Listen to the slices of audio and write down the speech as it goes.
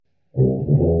Hello!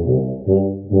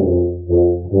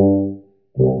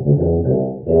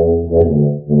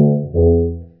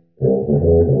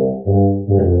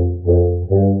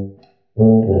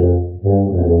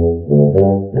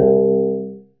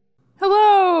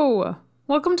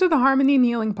 Welcome to the Harmony and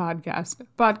Healing Podcast, a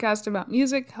podcast about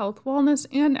music, health, wellness,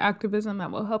 and activism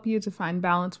that will help you to find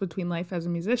balance between life as a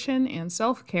musician and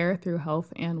self-care through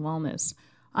health and wellness.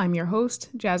 I'm your host,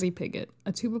 Jazzy Piggott,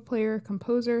 a tuba player,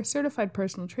 composer, certified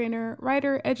personal trainer,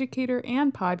 writer, educator,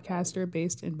 and podcaster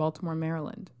based in Baltimore,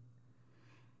 Maryland.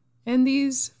 In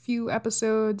these few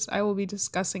episodes, I will be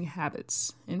discussing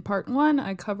habits. In part 1,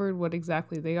 I covered what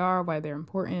exactly they are, why they're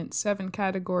important, 7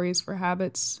 categories for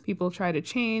habits people try to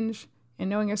change, and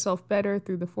knowing yourself better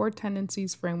through the 4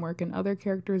 tendencies framework and other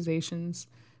characterizations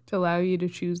to allow you to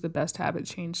choose the best habit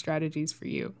change strategies for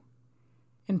you.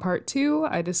 In part 2,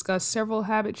 I discussed several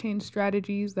habit change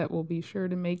strategies that will be sure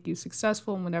to make you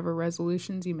successful in whatever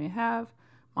resolutions you may have,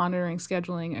 monitoring,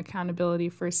 scheduling, accountability,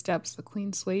 first steps, the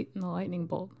clean slate, and the lightning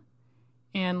bolt.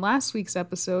 And last week's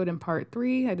episode, in part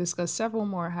 3, I discussed several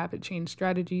more habit change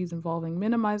strategies involving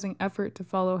minimizing effort to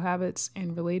follow habits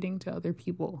and relating to other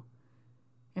people.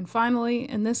 And finally,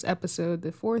 in this episode,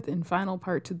 the 4th and final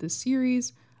part to this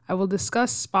series, I will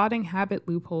discuss spotting habit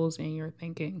loopholes in your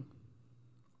thinking.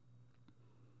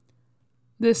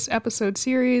 This episode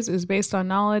series is based on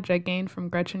knowledge I gained from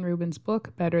Gretchen Rubin's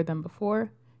book, Better Than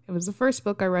Before. It was the first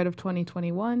book I read of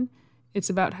 2021.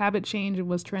 It's about habit change and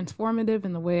was transformative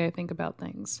in the way I think about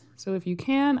things. So if you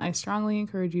can, I strongly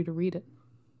encourage you to read it.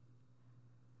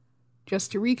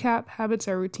 Just to recap, habits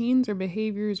are routines or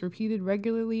behaviors repeated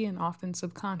regularly and often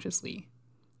subconsciously.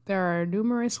 There are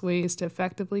numerous ways to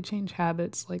effectively change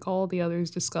habits, like all the others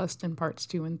discussed in parts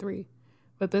 2 and 3.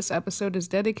 But this episode is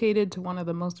dedicated to one of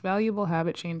the most valuable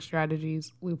habit change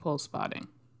strategies, loophole spotting.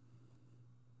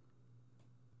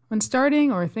 When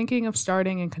starting or thinking of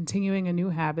starting and continuing a new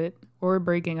habit, or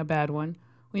breaking a bad one,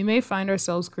 we may find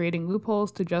ourselves creating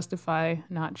loopholes to justify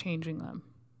not changing them.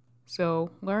 So,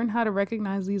 learn how to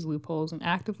recognize these loopholes and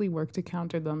actively work to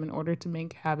counter them in order to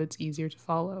make habits easier to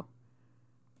follow.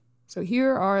 So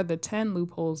here are the 10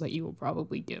 loopholes that you will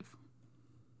probably give.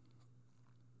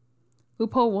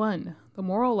 Loophole 1, the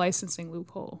moral licensing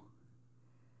loophole.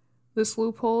 This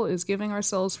loophole is giving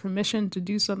ourselves permission to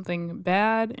do something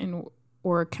bad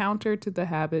or counter to the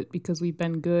habit because we've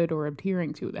been good or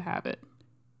adhering to the habit.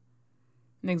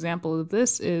 An example of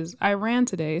this is, I ran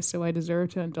today, so I deserve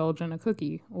to indulge in a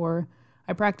cookie, or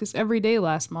I practiced every day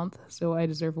last month, so I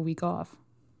deserve a week off.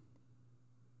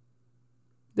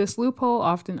 This loophole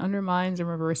often undermines and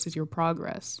reverses your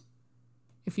progress.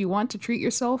 If you want to treat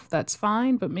yourself, that's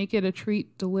fine, but make it a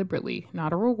treat deliberately,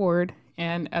 not a reward,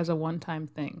 and as a one-time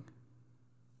thing.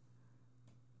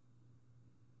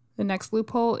 The next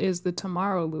loophole is the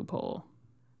tomorrow loophole.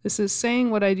 This is saying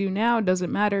what I do now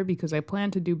doesn't matter because I plan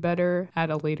to do better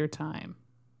at a later time.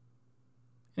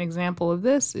 An example of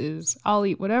this is, I'll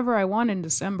eat whatever I want in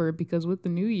December because with the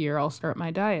new year I'll start my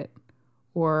diet.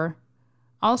 Or,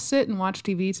 I'll sit and watch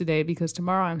TV today because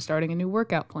tomorrow I'm starting a new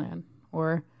workout plan.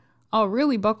 Or, I'll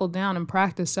really buckle down and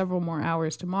practice several more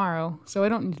hours tomorrow, so I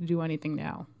don't need to do anything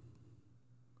now.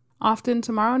 Often,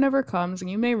 tomorrow never comes, and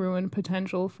you may ruin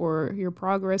potential for your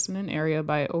progress in an area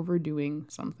by overdoing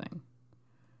something.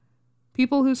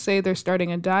 People who say they're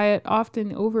starting a diet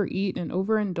often overeat and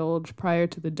overindulge prior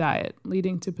to the diet,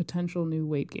 leading to potential new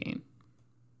weight gain.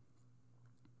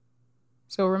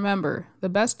 So remember, the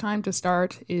best time to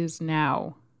start is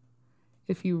now.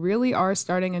 If you really are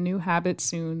starting a new habit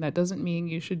soon, that doesn't mean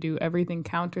you should do everything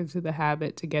counter to the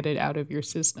habit to get it out of your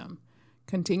system.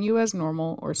 Continue as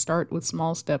normal or start with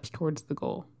small steps towards the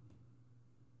goal.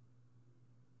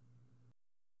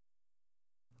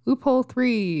 Loophole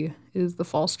 3 is the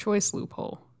false choice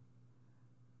loophole.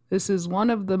 This is one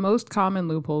of the most common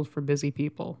loopholes for busy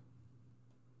people.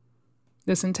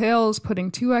 This entails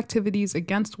putting 2 activities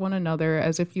against one another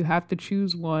as if you have to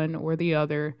choose one or the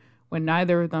other when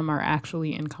neither of them are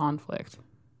actually in conflict.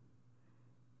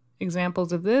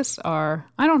 Examples of this are,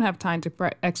 I don't have time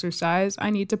to exercise, I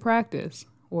need to practice.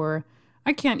 Or,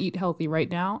 I can't eat healthy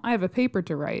right now, I have a paper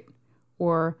to write.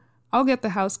 Or, I'll get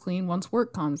the house clean once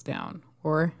work calms down.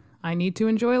 Or, I need to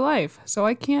enjoy life, so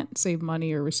I can't save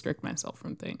money or restrict myself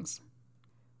from things.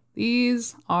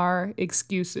 These are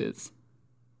excuses.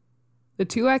 The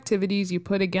 2 activities you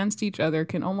put against each other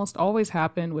can almost always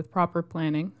happen with proper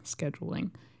planning,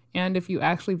 scheduling, and if you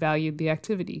actually valued the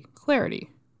activity, clarity.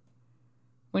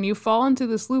 When you fall into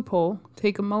this loophole,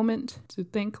 take a moment to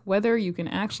think whether you can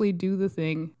actually do the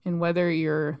thing and whether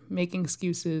you're making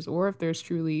excuses or if there's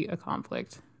truly a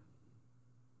conflict.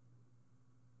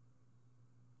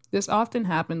 This often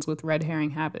happens with red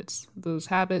herring habits. Those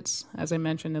habits, as I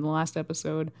mentioned in the last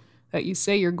episode, that you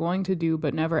say you're going to do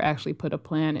but never actually put a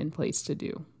plan in place to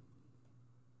do.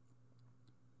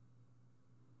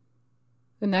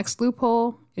 The next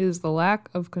loophole is the lack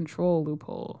of control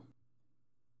loophole.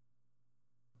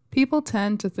 People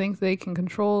tend to think they can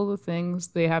control the things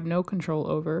they have no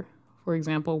control over. For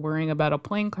example, worrying about a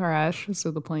plane crash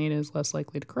so the plane is less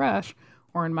likely to crash.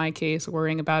 Or in my case,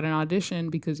 worrying about an audition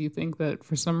because you think that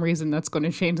for some reason that's going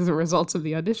to change the results of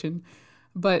the audition.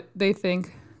 But they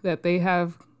think that they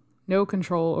have no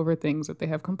control over things that they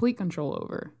have complete control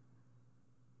over.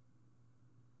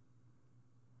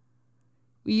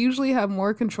 We usually have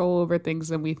more control over things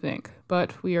than we think,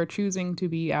 but we are choosing to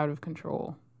be out of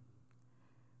control.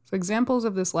 So examples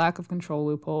of this lack of control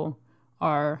loophole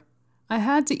are, I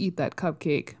had to eat that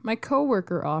cupcake. My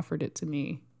coworker offered it to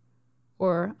me.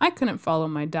 Or, I couldn't follow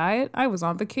my diet. I was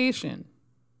on vacation.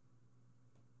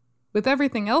 With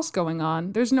everything else going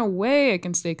on, there's no way I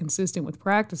can stay consistent with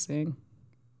practicing.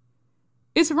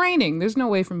 It's raining. There's no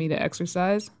way for me to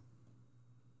exercise.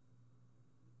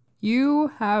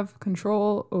 You have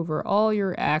control over all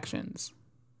your actions.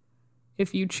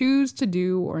 If you choose to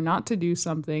do or not to do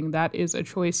something, that is a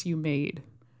choice you made.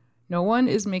 No one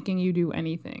is making you do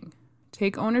anything.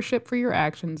 Take ownership for your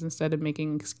actions instead of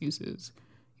making excuses.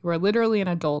 You are literally an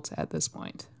adult at this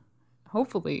point.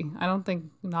 Hopefully, I don't think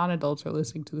non-adults are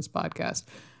listening to this podcast.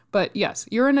 But yes,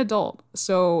 you're an adult,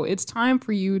 so it's time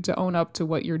for you to own up to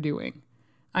what you're doing.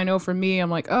 I know for me, I'm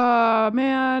like,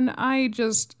 man,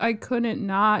 I couldn't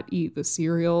not eat the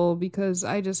cereal because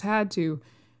I just had to.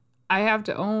 I have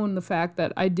to own the fact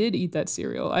that I did eat that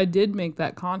cereal. I did make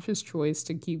that conscious choice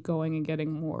to keep going and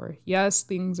getting more. Yes,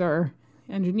 things are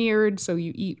engineered, so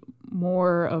you eat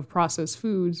more of processed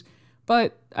foods,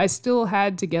 but I still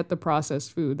had to get the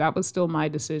processed food. That was still my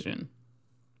decision.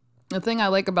 The thing I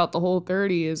like about the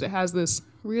Whole30 is it has this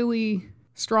really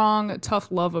strong, tough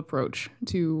love approach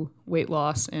to weight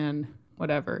loss and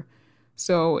whatever.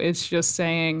 So it's just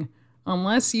saying,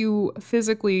 unless you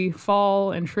physically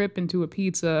fall and trip into a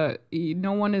pizza,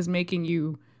 no one is making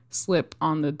you slip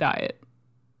on the diet.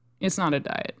 It's not a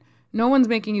diet. No one's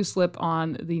making you slip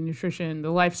on the nutrition,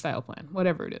 the lifestyle plan,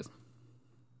 whatever it is.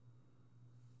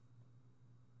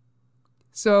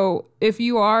 So if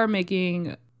you are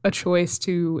making a choice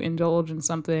to indulge in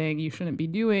something you shouldn't be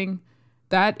doing,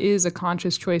 that is a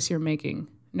conscious choice you're making.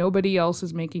 Nobody else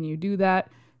is making you do that,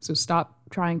 so stop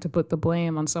trying to put the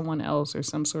blame on someone else or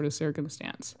some sort of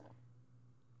circumstance.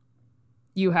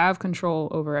 You have control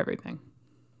over everything.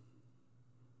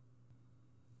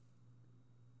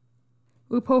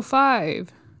 Loophole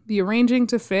 5, the arranging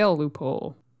to fail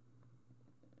loophole.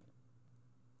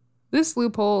 This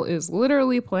loophole is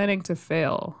literally planning to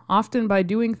fail, often by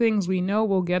doing things we know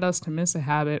will get us to miss a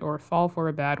habit or fall for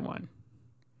a bad one.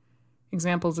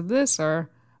 Examples of this are,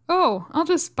 I'll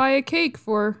just buy a cake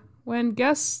for when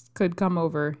guests could come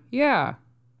over, yeah.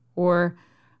 Or,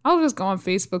 I'll just go on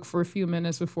Facebook for a few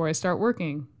minutes before I start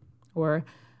working. Or,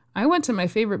 I went to my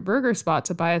favorite burger spot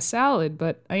to buy a salad,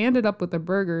 but I ended up with a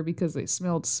burger because they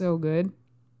smelled so good.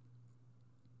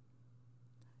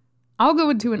 I'll go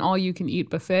into an all-you-can-eat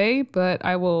buffet, but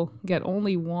I will get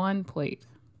only one plate.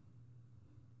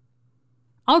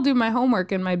 I'll do my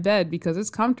homework in my bed because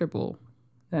it's comfortable,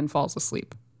 then falls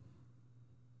asleep.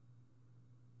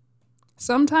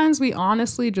 Sometimes we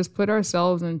honestly just put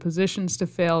ourselves in positions to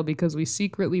fail because we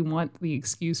secretly want the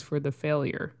excuse for the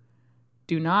failure.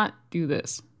 Do not do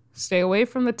this. Stay away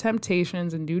from the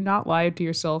temptations and do not lie to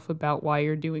yourself about why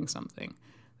you're doing something.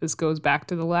 This goes back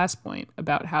to the last point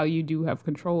about how you do have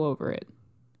control over it.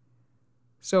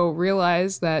 So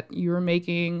realize that you're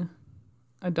making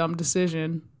a dumb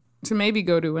decision to maybe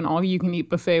go to an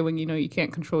all-you-can-eat buffet when you know you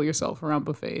can't control yourself around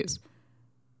buffets.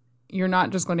 You're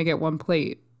not just going to get one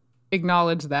plate.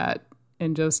 Acknowledge that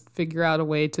and just figure out a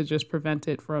way to just prevent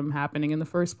it from happening in the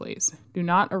first place. Do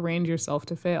not arrange yourself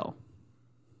to fail.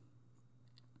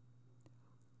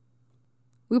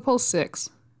 Loophole 6.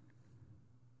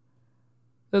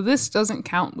 The this doesn't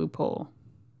count loophole.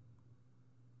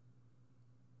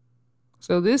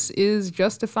 So this is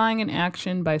justifying an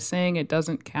action by saying it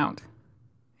doesn't count.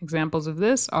 Examples of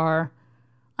this are,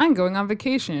 I'm going on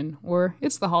vacation, or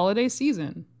it's the holiday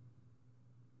season.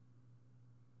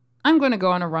 I'm going to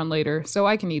go on a run later, so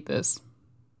I can eat this.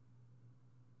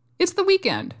 It's the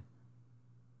weekend.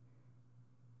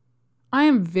 I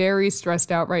am very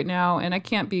stressed out right now, and I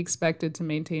can't be expected to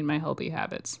maintain my healthy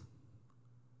habits.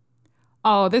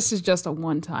 Oh, this is just a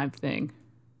one-time thing.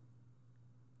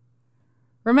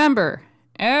 Remember,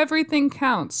 everything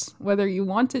counts, whether you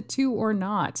want it to or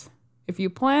not. If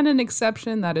you plan an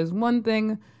exception, that is one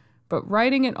thing, But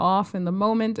writing it off in the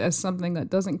moment as something that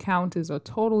doesn't count is a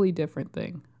totally different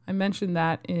thing. I mentioned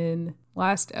that in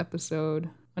last episode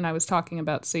when I was talking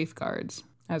about safeguards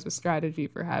as a strategy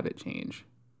for habit change.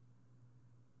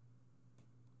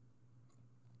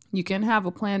 You can have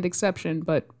a planned exception,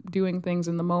 but doing things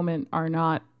in the moment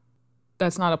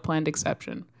that's not a planned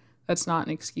exception. That's not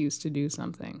an excuse to do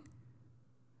something.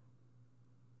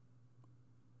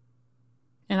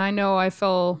 And I know I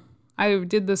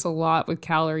did this a lot with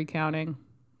calorie counting,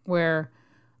 where,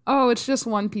 oh, it's just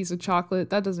one piece of chocolate,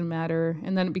 that doesn't matter.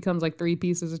 And then it becomes like 3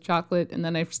 pieces of chocolate, and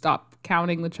then I stopped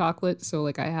counting the chocolate. So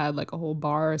like I had like a whole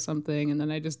bar or something, and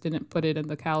then I just didn't put it in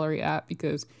the calorie app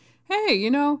because, hey,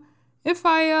 if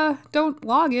I don't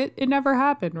log it, it never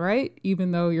happened, right?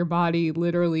 Even though your body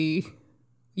literally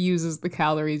uses the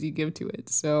calories you give to it.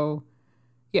 So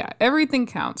yeah, everything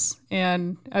counts.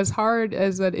 And as hard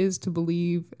as that is to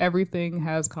believe, everything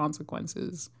has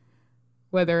consequences,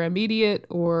 whether immediate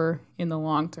or in the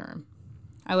long term.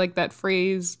 I like that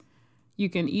phrase, you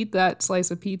can eat that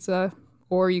slice of pizza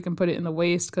or you can put it in the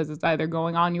waste because it's either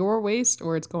going on your waste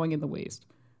or it's going in the waste.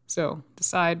 So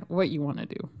decide what you want to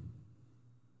do.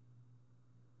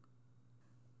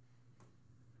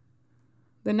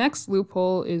 The next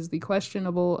loophole is the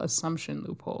questionable assumption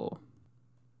loophole.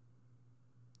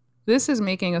 This is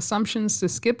making assumptions to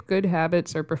skip good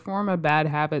habits or perform a bad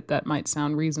habit that might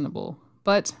sound reasonable,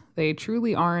 but they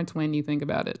truly aren't when you think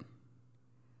about it.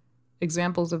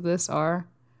 Examples of this are,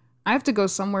 I have to go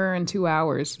somewhere in 2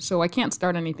 hours, so I can't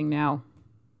start anything now.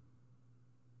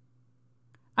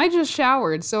 I just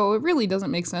showered, so it really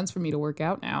doesn't make sense for me to work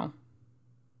out now.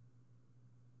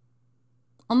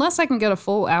 Unless I can get a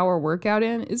full hour workout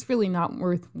in, it's really not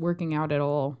worth working out at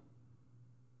all.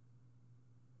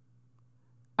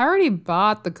 I already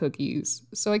bought the cookies,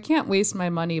 so I can't waste my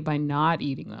money by not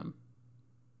eating them.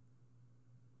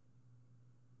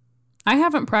 I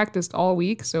haven't practiced all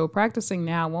week, so practicing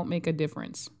now won't make a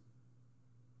difference.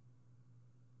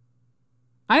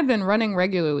 I've been running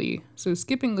regularly, so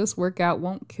skipping this workout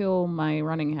won't kill my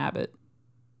running habit.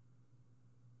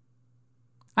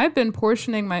 I've been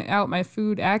portioning out my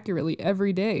food accurately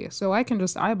every day, so I can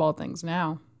just eyeball things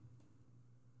now.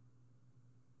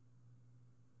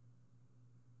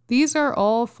 These are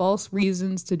all false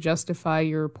reasons to justify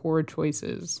your poor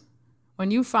choices. When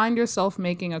you find yourself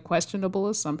making a questionable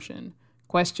assumption,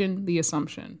 question the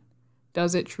assumption.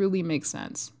 Does it truly make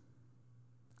sense?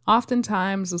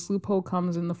 Oftentimes, this loophole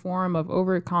comes in the form of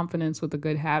overconfidence with a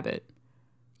good habit.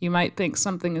 You might think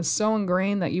something is so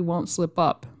ingrained that you won't slip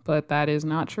up, but that is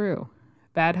not true.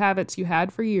 Bad habits you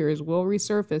had for years will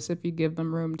resurface if you give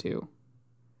them room to.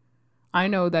 I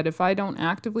know that if I don't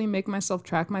actively make myself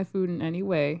track my food in any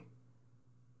way,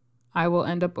 I will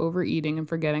end up overeating and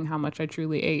forgetting how much I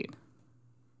truly ate.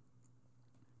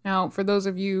 Now, for those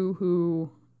of you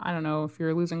who, I don't know, if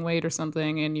you're losing weight or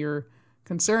something and you're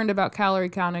concerned about calorie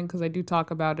counting, because I do talk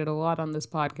about it a lot on this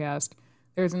podcast,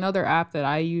 there's another app that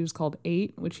I use called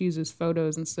 8, which uses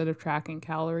photos instead of tracking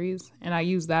calories. And I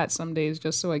use that some days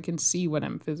just so I can see what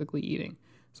I'm physically eating.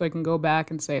 So I can go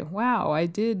back and say, wow, I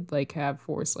did have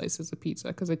 4 slices of pizza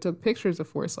because I took pictures of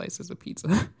 4 slices of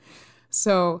pizza.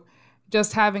 So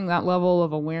just having that level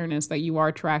of awareness that you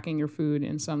are tracking your food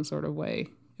in some sort of way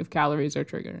if calories are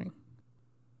triggering.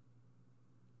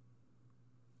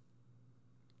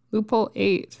 Loophole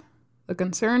 8, the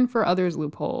concern for others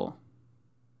loophole.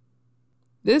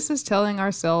 This is telling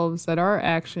ourselves that our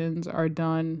actions are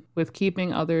done with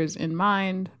keeping others in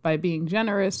mind by being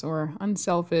generous or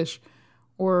unselfish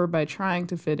or by trying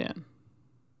to fit in.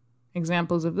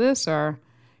 Examples of this are,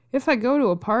 if I go to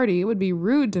a party, it would be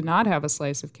rude to not have a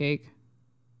slice of cake.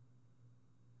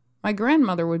 My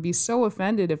grandmother would be so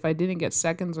offended if I didn't get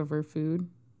seconds of her food.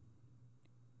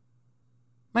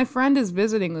 My friend is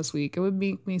visiting this week. It would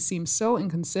make me seem so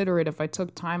inconsiderate if I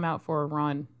took time out for a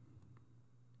run.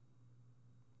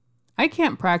 I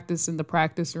can't practice in the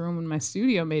practice room when my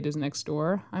studio mate is next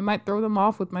door. I might throw them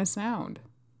off with my sound.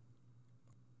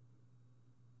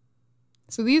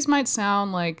 So these might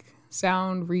sound like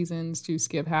sound reasons to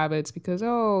skip habits because,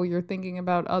 oh, you're thinking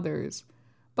about others.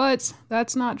 But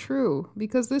that's not true,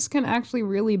 because this can actually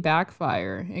really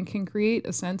backfire and can create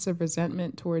a sense of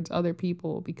resentment towards other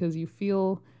people because you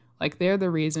feel like they're the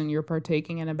reason you're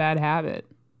partaking in a bad habit.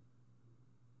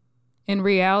 In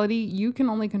reality, you can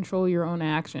only control your own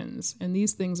actions, and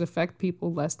these things affect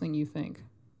people less than you think.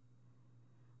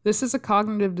 This is a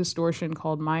cognitive distortion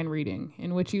called mind reading,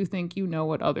 in which you think you know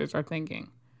what others are thinking.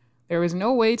 There is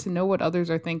no way to know what others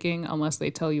are thinking unless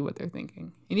they tell you what they're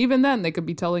thinking. And even then, they could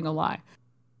be telling a lie.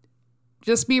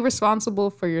 Just be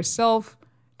responsible for yourself.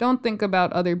 Don't think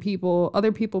about other people.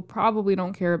 Other people probably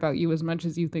don't care about you as much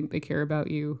as you think they care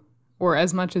about you, or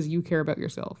as much as you care about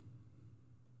yourself.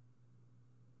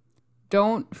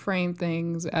 Don't frame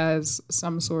things as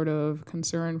some sort of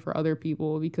concern for other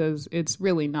people, because it's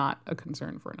really not a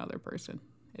concern for another person.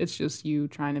 It's just you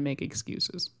trying to make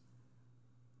excuses.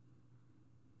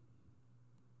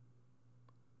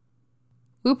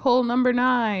 Loophole number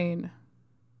 9.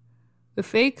 The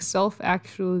fake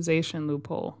self-actualization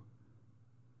loophole.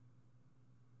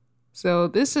 So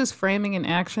this is framing an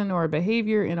action or a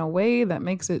behavior in a way that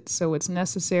makes it so it's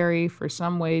necessary for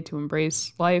some way to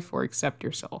embrace life or accept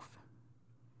yourself.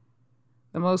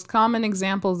 The most common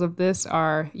examples of this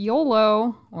are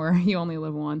YOLO, or you only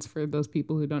live once for those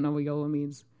people who don't know what YOLO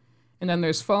means. And then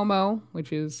there's FOMO,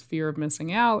 which is fear of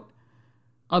missing out.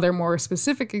 Other more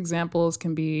specific examples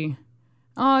can be,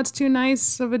 oh, it's too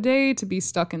nice of a day to be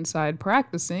stuck inside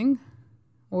practicing.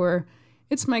 Or,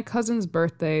 it's my cousin's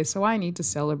birthday, so I need to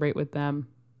celebrate with them.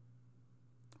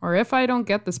 Or, if I don't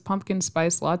get this pumpkin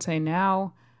spice latte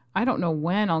now, I don't know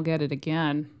when I'll get it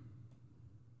again.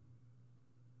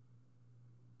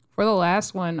 For the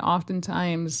last one,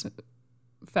 oftentimes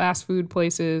fast food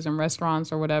places and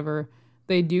restaurants or whatever,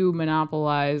 they do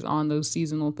monopolize on those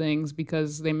seasonal things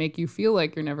because they make you feel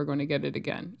like you're never going to get it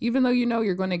again. Even though you know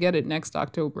you're going to get it next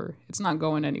October. It's not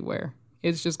going anywhere.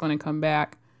 It's just going to come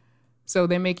back. So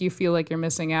they make you feel like you're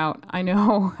missing out. I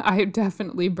know I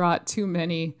definitely brought too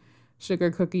many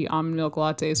sugar cookie almond milk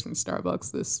lattes from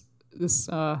Starbucks this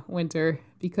winter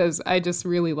because I just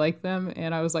really like them.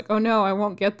 And I was like, oh no, I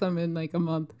won't get them in like a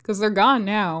month because they're gone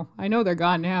now. I know they're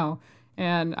gone now.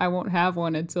 And I won't have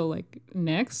one until like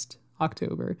next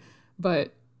October.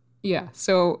 But yeah,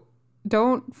 so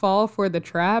don't fall for the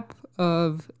trap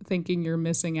of thinking you're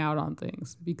missing out on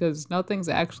things because nothing's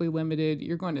actually limited.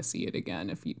 You're going to see it again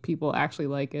if people actually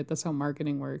like it. That's how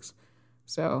marketing works.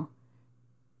 So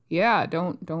yeah,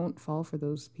 don't fall for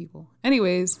those people.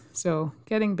 Anyways, so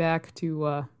getting back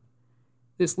to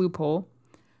this loophole.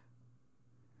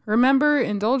 Remember,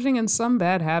 indulging in some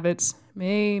bad habits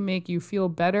may make you feel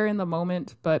better in the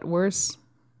moment, but worse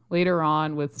later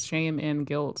on with shame and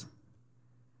guilt.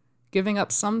 Giving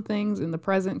up some things in the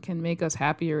present can make us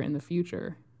happier in the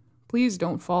future. Please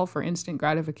don't fall for instant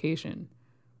gratification.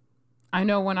 I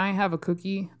know when I have a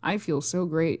cookie, I feel so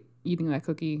great eating that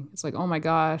cookie. It's like, oh my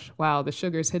gosh, wow, the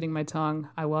sugar's hitting my tongue.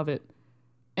 I love it.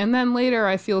 And then later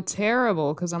I feel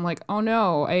terrible because I'm like, oh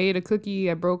no, I ate a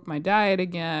cookie. I broke my diet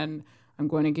again. I'm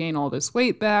going to gain all this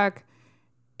weight back.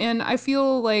 And I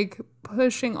feel like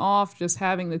pushing off just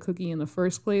having the cookie in the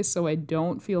first place so I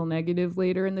don't feel negative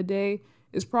later in the day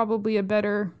is probably a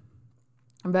better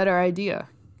idea.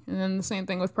 And then the same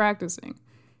thing with practicing.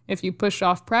 If you push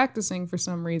off practicing for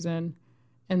some reason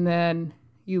and then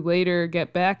you later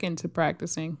get back into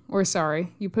practicing,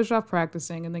 you push off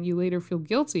practicing and then you later feel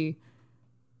guilty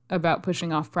about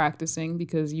pushing off practicing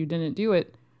because you didn't do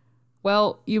it,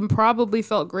 well, you probably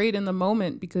felt great in the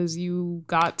moment because you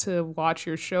got to watch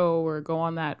your show or go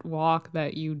on that walk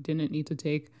that you didn't need to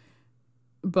take.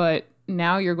 But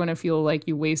now you're going to feel like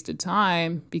you wasted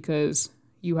time because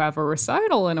you have a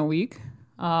recital in a week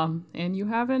and you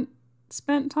haven't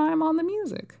spent time on the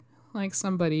music like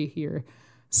somebody here.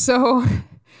 So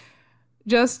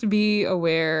just be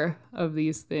aware of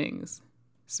these things.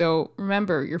 So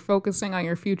remember, you're focusing on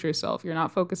your future self. You're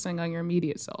not focusing on your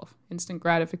immediate self. Instant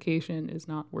gratification is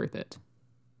not worth it.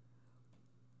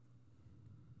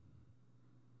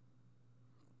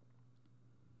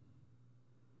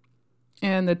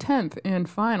 And the 10th and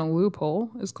final loophole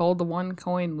is called the one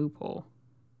coin loophole.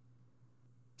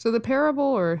 So the parable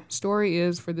or story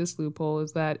is for this loophole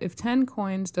is that if 10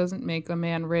 coins doesn't make a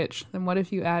man rich, then what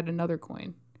if you add another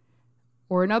coin?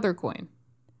 Or another coin?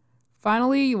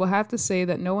 Finally, you will have to say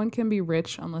that no one can be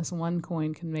rich unless one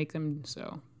coin can make them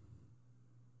so.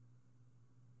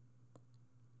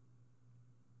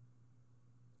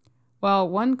 While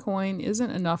one coin isn't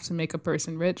enough to make a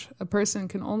person rich, a person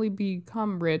can only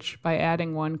become rich by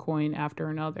adding one coin after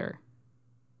another.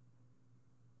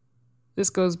 This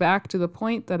goes back to the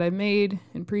point that I made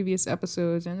in previous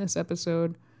episodes and this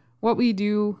episode. What we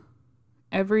do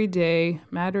every day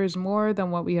matters more than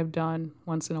what we have done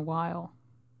once in a while.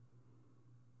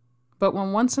 But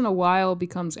when once in a while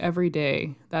becomes every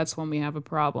day, that's when we have a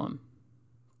problem.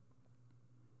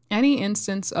 Any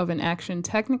instance of an action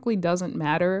technically doesn't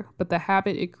matter, but the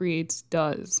habit it creates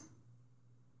does.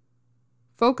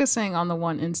 Focusing on the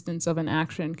one instance of an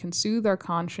action can soothe our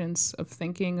conscience of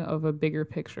thinking of a bigger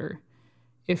picture.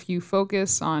 If you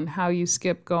focus on how you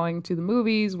skip going to the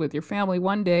movies with your family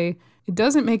one day, it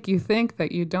doesn't make you think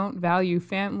that you don't value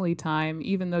family time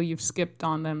even though you've skipped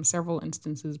on them several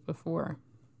instances before.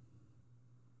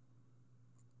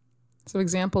 So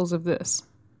examples of this.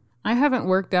 I haven't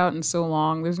worked out in so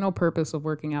long, there's no purpose of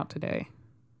working out today.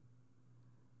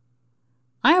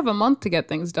 I have a month to get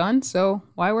things done, so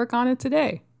why work on it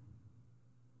today?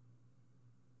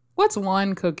 What's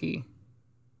one cookie?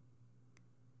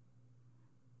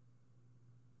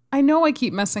 I know I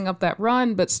keep messing up that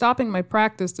run, but stopping my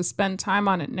practice to spend time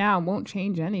on it now won't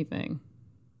change anything.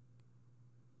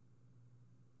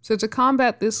 So to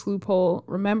combat this loophole,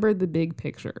 remember the big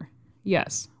picture.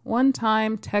 Yes, one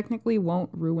time technically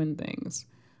won't ruin things,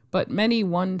 but many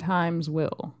one times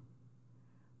will.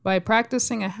 By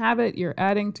practicing a habit, you're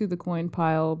adding to the coin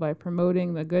pile by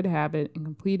promoting the good habit and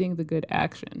completing the good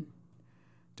action.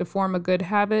 To form a good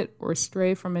habit or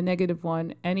stray from a negative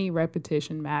one, any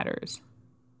repetition matters.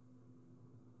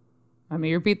 Let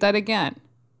me repeat that again.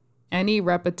 Any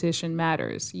repetition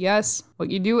matters. Yes,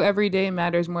 what you do every day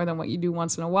matters more than what you do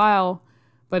once in a while,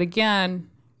 but again,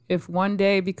 if one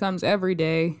day becomes every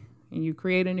day and you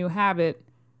create a new habit,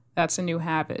 that's a new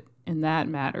habit, and that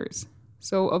matters.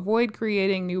 So avoid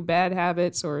creating new bad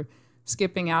habits or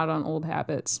skipping out on old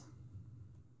habits.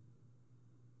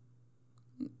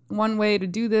 One way to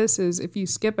do this is if you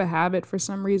skip a habit for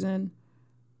some reason,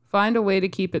 find a way to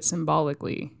keep it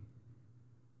symbolically.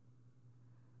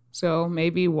 So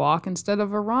maybe walk instead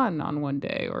of a run on one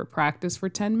day, or practice for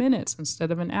 10 minutes instead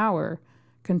of an hour.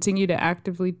 Continue to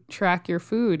actively track your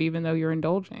food even though you're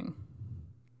indulging.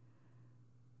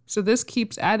 So this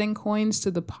keeps adding coins to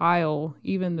the pile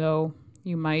even though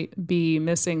you might be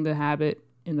missing the habit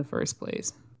in the first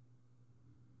place.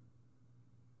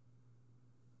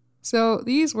 So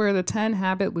these were the 10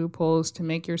 habit loopholes to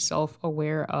make yourself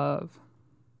aware of.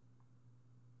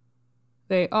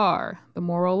 They are the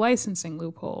moral licensing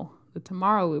loophole, the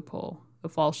tomorrow loophole, the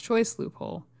false choice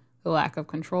loophole, the lack of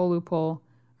control loophole,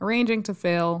 arranging to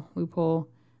fail loophole,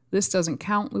 this doesn't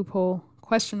count loophole,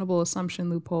 questionable assumption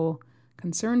loophole,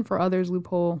 concern for others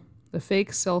loophole, the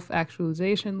fake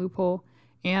self-actualization loophole,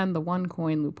 and the one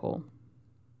coin loophole.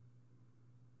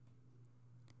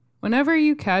 Whenever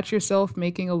you catch yourself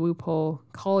making a loophole,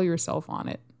 call yourself on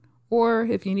it. Or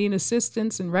if you need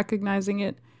assistance in recognizing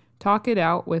it, talk it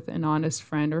out with an honest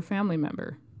friend or family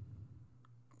member.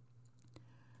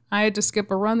 I had to skip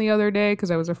a run the other day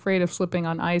because I was afraid of slipping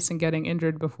on ice and getting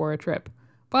injured before a trip,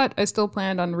 but I still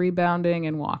planned on rebounding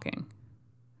and walking.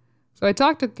 So I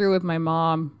talked it through with my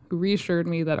mom, who reassured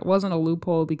me that it wasn't a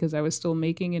loophole because I was still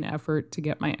making an effort to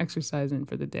get my exercise in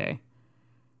for the day.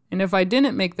 And if I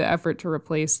didn't make the effort to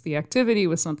replace the activity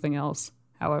with something else,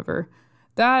 however,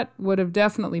 that would have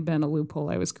definitely been a loophole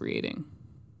I was creating.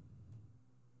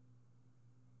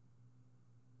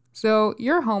 So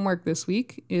your homework this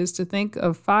week is to think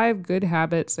of 5 good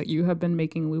habits that you have been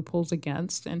making loopholes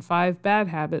against and 5 bad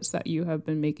habits that you have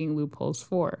been making loopholes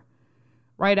for.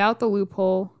 Write out the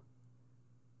loophole,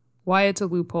 why it's a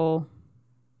loophole,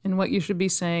 and what you should be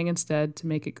saying instead to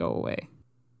make it go away.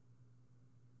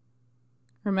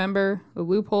 Remember, the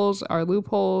loopholes are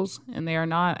loopholes, and they are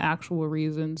not actual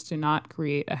reasons to not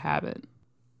create a habit.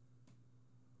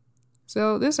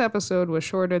 So this episode was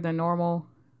shorter than normal,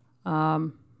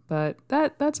 but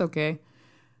that's okay.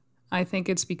 I think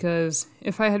it's because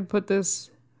if I had put this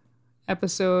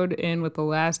episode in with the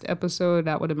last episode,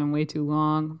 that would have been way too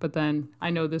long. But then I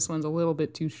know this one's a little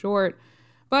bit too short.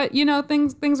 But,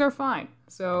 things are fine.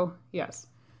 So, yes.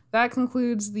 That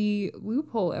concludes the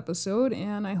loophole episode,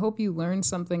 and I hope you learned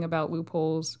something about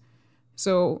loopholes.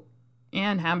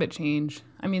 And habit change.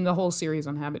 I mean, the whole series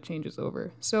on habit change is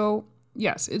over. So,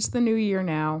 yes, it's the new year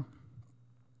now.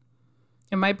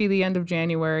 It might be the end of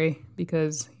January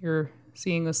because you're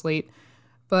seeing this late,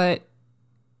 but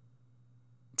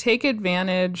take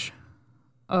advantage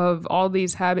of all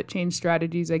these habit change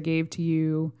strategies I gave to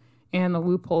you and the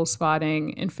loophole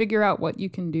spotting and figure out what you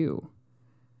can do.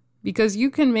 Because you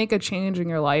can make a change in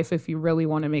your life if you really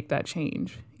want to make that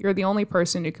change. You're the only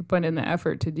person who could put in the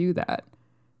effort to do that.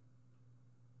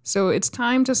 So it's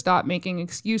time to stop making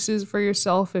excuses for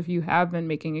yourself if you have been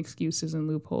making excuses and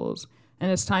loopholes. And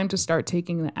it's time to start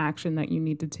taking the action that you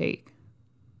need to take.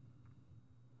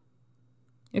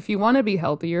 If you want to be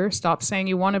healthier, stop saying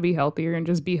you want to be healthier and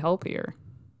just be healthier.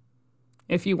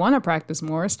 If you want to practice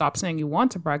more, stop saying you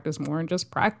want to practice more and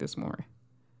just practice more.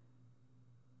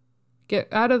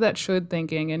 Get out of that should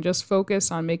thinking and just focus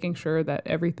on making sure that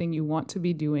everything you want to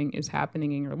be doing is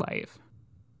happening in your life.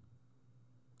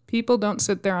 People don't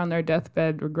sit there on their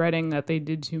deathbed regretting that they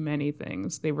did too many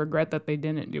things. They regret that they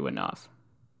didn't do enough.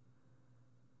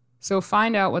 So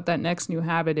find out what that next new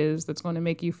habit is that's going to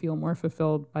make you feel more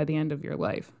fulfilled by the end of your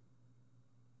life.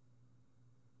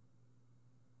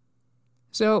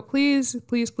 So please,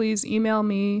 please, please email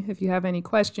me if you have any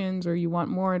questions or you want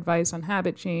more advice on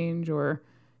habit change or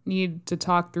need to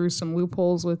talk through some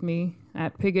loopholes with me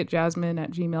at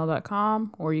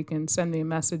pigotjasmine@gmail.com, or you can send me a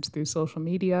message through social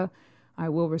media. I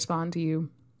will respond to you.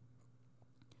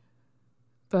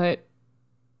 But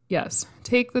yes,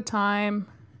 take the time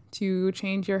to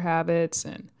change your habits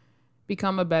and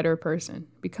become a better person.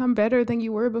 Become better than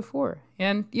you were before.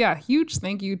 And yeah, huge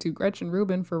thank you to Gretchen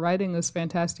Rubin for writing this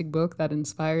fantastic book that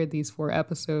inspired these 4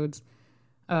 episodes.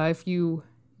 If you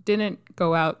didn't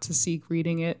go out to seek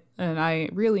reading it, and I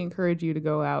really encourage you to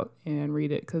go out and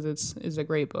read it because it's a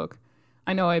great book.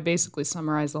 I know I basically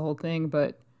summarized the whole thing,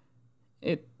 but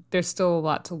there's still a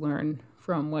lot to learn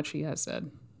from what she has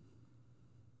said.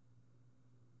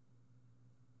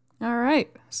 All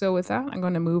right, so with that, I'm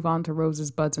going to move on to Roses,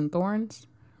 Buds, and Thorns.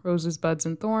 Roses, Buds,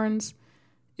 and Thorns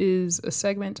is a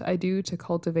segment I do to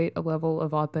cultivate a level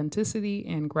of authenticity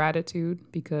and gratitude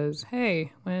because,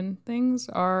 hey, when things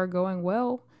are going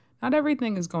well, not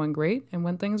everything is going great, and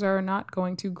when things are not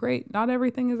going too great, not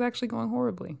everything is actually going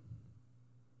horribly.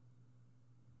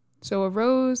 So a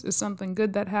rose is something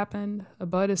good that happened, a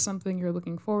bud is something you're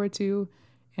looking forward to,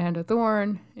 and a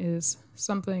thorn is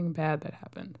something bad that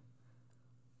happened.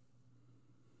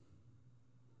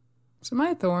 So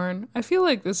my thorn, I feel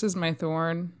like this is my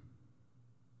thorn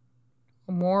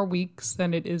more weeks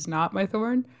than it is not my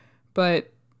thorn,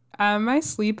 but my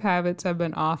sleep habits have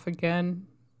been off again.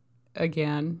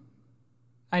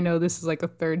 I know this is like the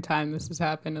 3rd time this has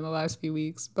happened in the last few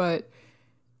weeks, but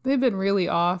they've been really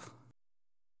off.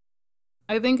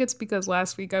 I think it's because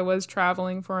last week I was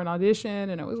traveling for an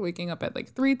audition and I was waking up at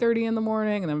like 3:30 in the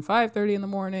morning and then 5:30 in the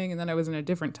morning, and then I was in a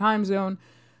different time zone.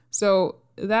 So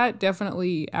that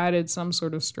definitely added some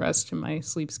sort of stress to my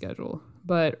sleep schedule.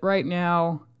 But right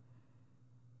now,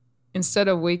 instead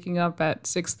of waking up at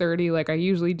 6:30 like I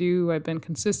usually do, I've been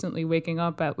consistently waking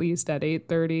up at least at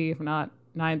 8:30, if not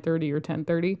 9:30 or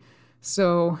 10:30.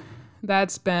 So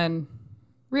that's been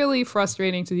really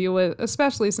frustrating to deal with,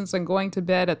 especially since I'm going to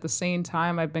bed at the same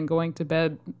time I've been going to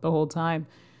bed the whole time.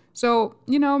 So,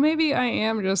 maybe I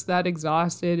am just that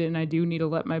exhausted and I do need to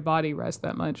let my body rest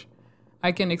that much.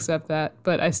 I can accept that,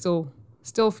 but I still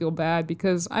feel bad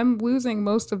because I'm losing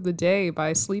most of the day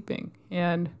by sleeping,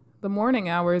 and the morning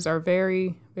hours are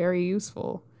very, very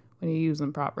useful when you use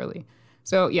them properly.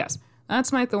 So yes,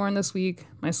 that's my thorn this week.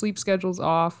 My sleep schedule's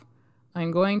off.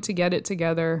 I'm going to get it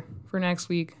together for next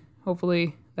week.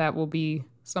 Hopefully that will be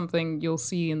something you'll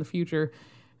see in the future.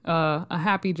 A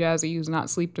happy Jazzy who's not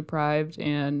sleep deprived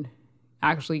and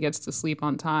actually gets to sleep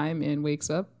on time and wakes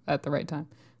up at the right time.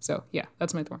 So yeah,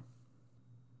 that's my thorn.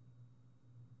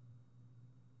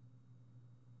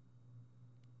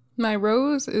 My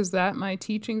rose is that my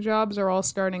teaching jobs are all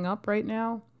starting up right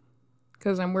now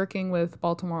because I'm working with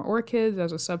Baltimore Orchids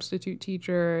as a substitute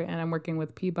teacher, and I'm working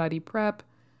with Peabody Prep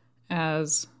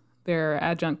as their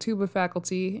adjunct tuba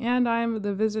faculty, and I'm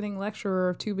the visiting lecturer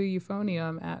of tuba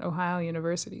euphonium at Ohio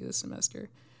University this semester.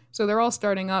 So they're all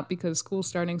starting up because school's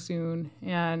starting soon,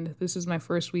 and this is my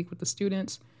first week with the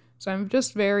students. So I'm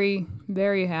just very,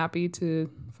 very happy to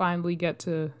finally get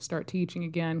to start teaching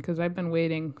again because I've been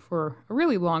waiting for a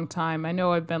really long time. I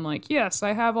know I've been like, yes,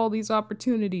 I have all these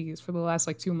opportunities for the last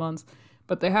 2 months,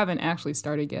 but they haven't actually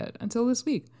started yet until this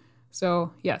week.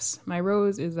 So yes, my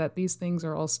rose is that these things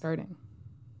are all starting.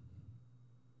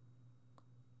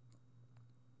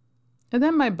 And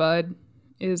then my bud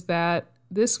is that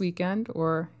this weekend,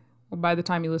 or by the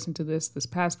time you listen to this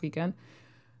past weekend,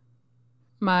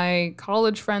 my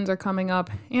college friends are coming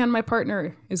up, and my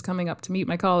partner is coming up to meet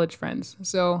my college friends.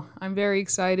 So I'm very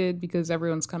excited because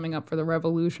everyone's coming up for the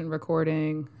Revolution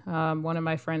recording. One of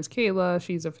my friends, Kayla,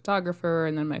 she's a photographer,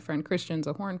 and then my friend Christian's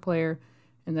a horn player,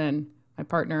 and then my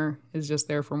partner is just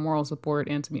there for moral support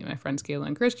and to meet my friends Kayla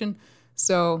and Christian.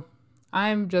 So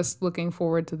I'm just looking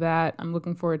forward to that. I'm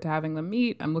looking forward to having them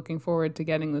meet. I'm looking forward to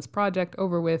getting this project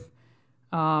over with,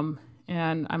 and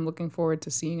I'm looking forward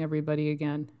to seeing everybody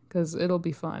again, because it'll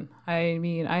be fun. I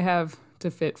mean, I have to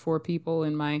fit 4 people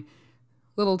in my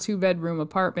little 2-bedroom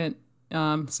apartment.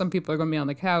 Some people are going to be on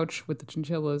the couch with the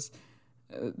chinchillas.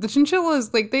 The chinchillas,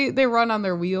 they run on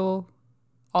their wheel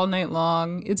all night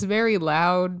long. It's very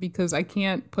loud because I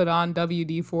can't put on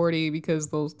WD-40 because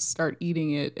they'll start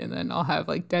eating it, and then I'll have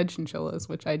dead chinchillas,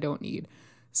 which I don't need.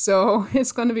 So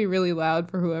it's going to be really loud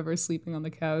for whoever's sleeping on the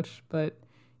couch, but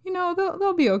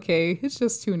they'll be okay. It's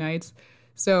just 2 nights.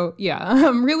 So yeah,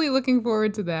 I'm really looking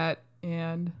forward to that,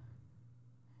 and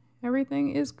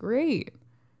everything is great.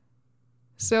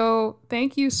 So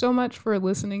thank you so much for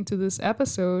listening to this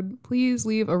episode. Please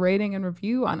leave a rating and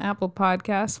review on Apple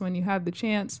Podcasts when you have the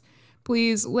chance.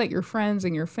 Please let your friends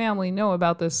and your family know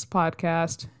about this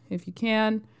podcast if you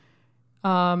can.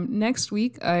 Next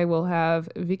week, I will have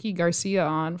Vicky Garcia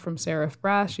on from Seraph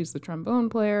Brass. She's the trombone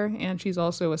player, and she's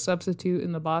also a substitute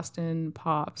in the Boston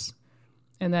Pops.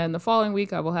 And then the following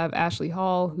week, I will have Ashley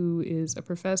Hall, who is a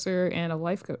professor and a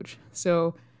life coach.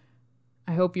 So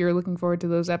I hope you're looking forward to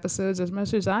those episodes as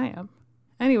much as I am.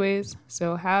 Anyways,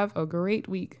 so have a great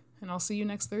week, and I'll see you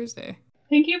next Thursday.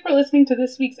 Thank you for listening to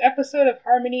this week's episode of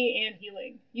Harmony and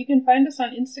Healing. You can find us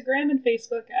on Instagram and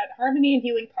Facebook at Harmony and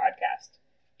Healing Podcast.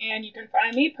 And you can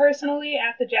find me personally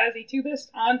at The Jazzy Tubist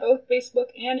on both Facebook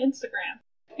and Instagram.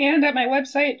 And at my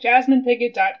website,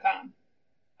 jasminepiggott.com.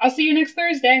 I'll see you next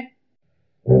Thursday.